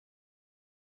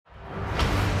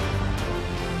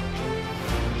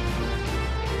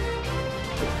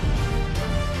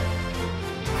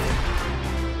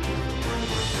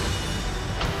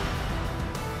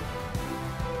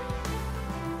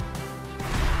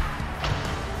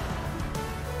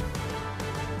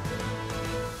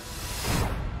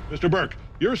Mr. Burke,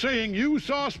 you're saying you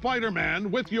saw Spider-Man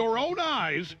with your own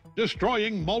eyes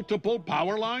destroying multiple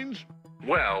power lines?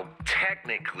 Well,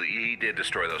 technically, he did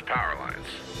destroy those power lines.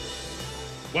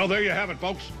 Well, there you have it,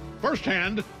 folks.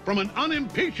 Firsthand from an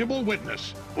unimpeachable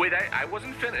witness. Wait, I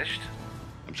wasn't finished.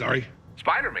 I'm sorry?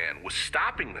 Spider-Man was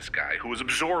stopping this guy who was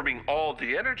absorbing all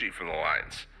the energy from the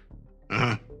lines.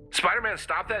 Uh-huh. Spider-Man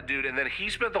stopped that dude, and then he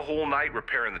spent the whole night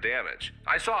repairing the damage.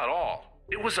 I saw it all.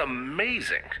 It was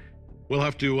amazing. We'll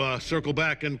have to circle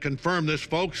back and confirm this,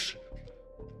 folks.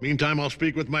 Meantime, I'll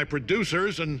speak with my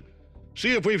producers and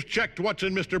see if we've checked what's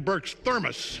in Mr. Burke's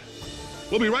thermos.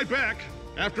 We'll be right back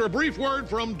after a brief word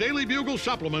from Daily Bugle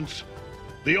Supplements,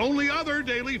 the only other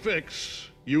daily fix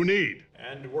you need.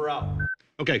 And we're out.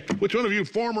 Okay, which one of you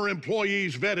former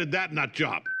employees vetted that nut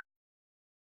job?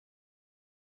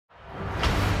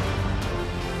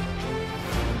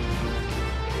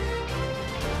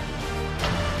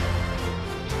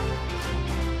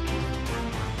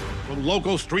 From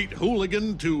local street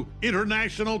hooligan to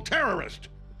international terrorist.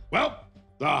 Well,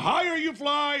 the higher you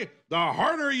fly, the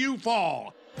harder you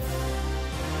fall.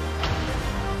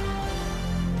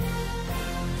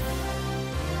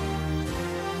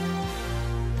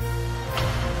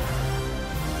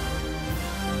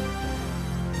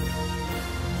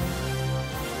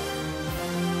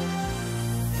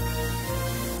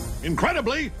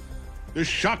 Incredibly, this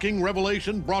shocking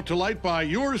revelation brought to light by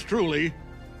yours truly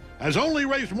has only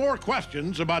raised more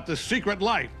questions about the secret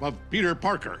life of Peter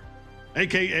Parker,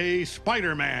 a.k.a.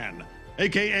 Spider-Man,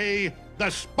 a.k.a. the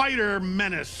Spider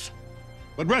Menace.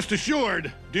 But rest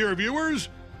assured, dear viewers,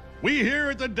 we here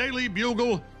at the Daily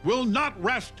Bugle will not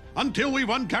rest until we've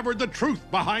uncovered the truth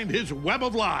behind his web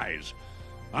of lies.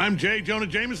 I'm Jonah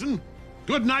Jameson.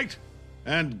 Good night,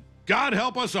 and God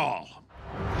help us all.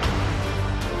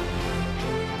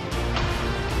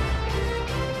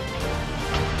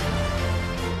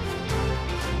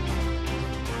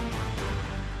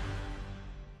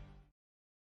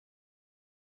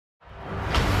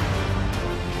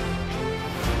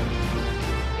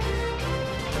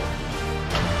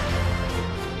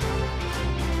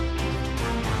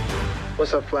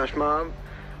 What's up, Flash Mom?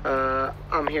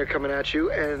 I'm here coming at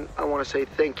you, and I want to say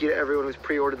thank you to everyone who's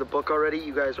pre-ordered the book already.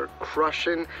 You guys are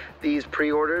crushing these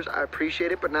pre-orders. I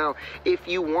appreciate it. But now, if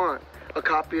you want a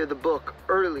copy of the book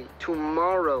early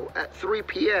tomorrow at 3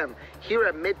 p.m. here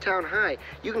at Midtown High,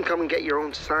 you can come and get your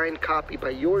own signed copy by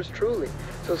yours truly.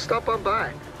 So stop on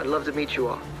by. I'd love to meet you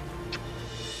all.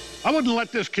 I wouldn't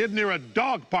let this kid near a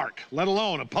dog park, let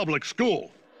alone a public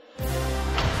school.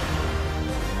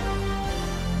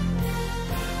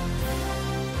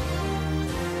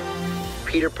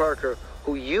 Peter Parker,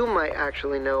 who you might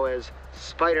actually know as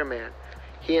Spider-Man.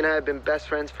 He and I have been best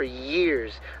friends for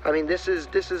years. I mean, this is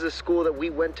a school that we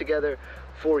went together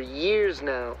for years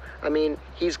now. I mean,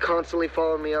 he's constantly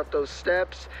following me up those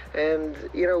steps, and,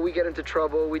 you know, we get into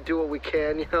trouble, we do what we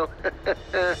can, you know.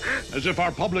 As if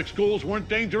our public schools weren't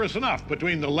dangerous enough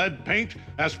between the lead paint,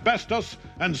 asbestos,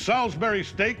 and Salisbury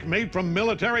steak made from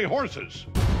military horses.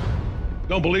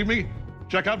 Don't believe me?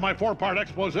 Check out my 4-part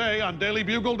expose on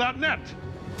dailybugle.net.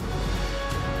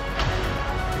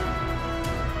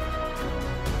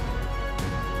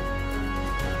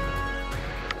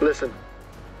 Listen,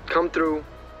 come through,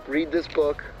 read this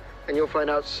book, and you'll find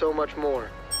out so much more.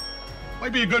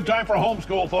 Might be a good time for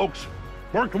homeschool, folks.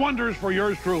 Worked wonders for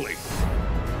yours truly.